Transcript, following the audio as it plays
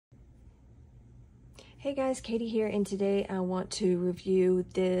Hey guys, Katie here, and today I want to review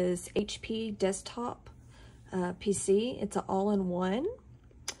this HP desktop PC. It's an all-in-one.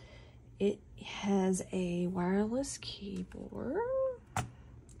 It has a wireless keyboard,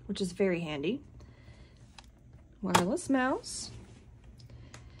 which is very handy. Wireless mouse.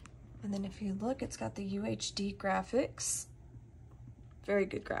 And then if you look, it's got the UHD graphics. Very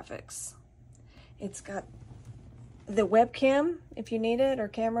good graphics. It's got the webcam if you need it, or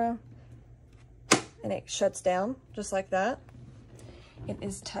camera. And it shuts down just like that. It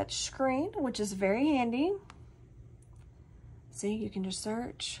is touch screen, which is very handy. See, you can just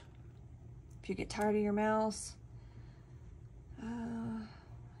search if you get tired of your mouse.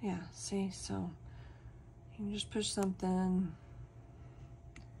 Yeah, see, so you can just push something.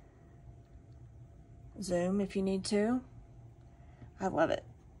 Zoom if you need to. I love it.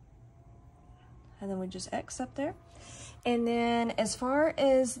 And then we just X up there. And then as far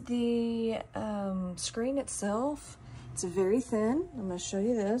as the screen itself, it's very thin. I'm going to show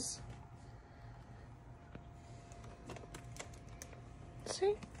you this.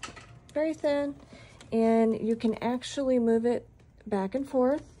 See? Very thin. And you can actually move it back and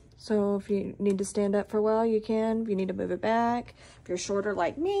forth. So if you need to stand up for a while, you can. If you need to move it back. If you're shorter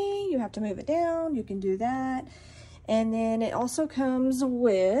like me, you have to move it down. You can do that. And then it also comes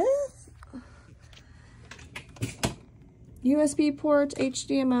with USB ports,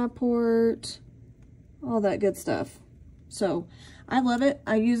 HDMI port, all that good stuff. So I love it.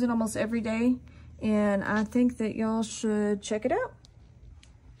 I use it almost every day, and I think that y'all should check it out.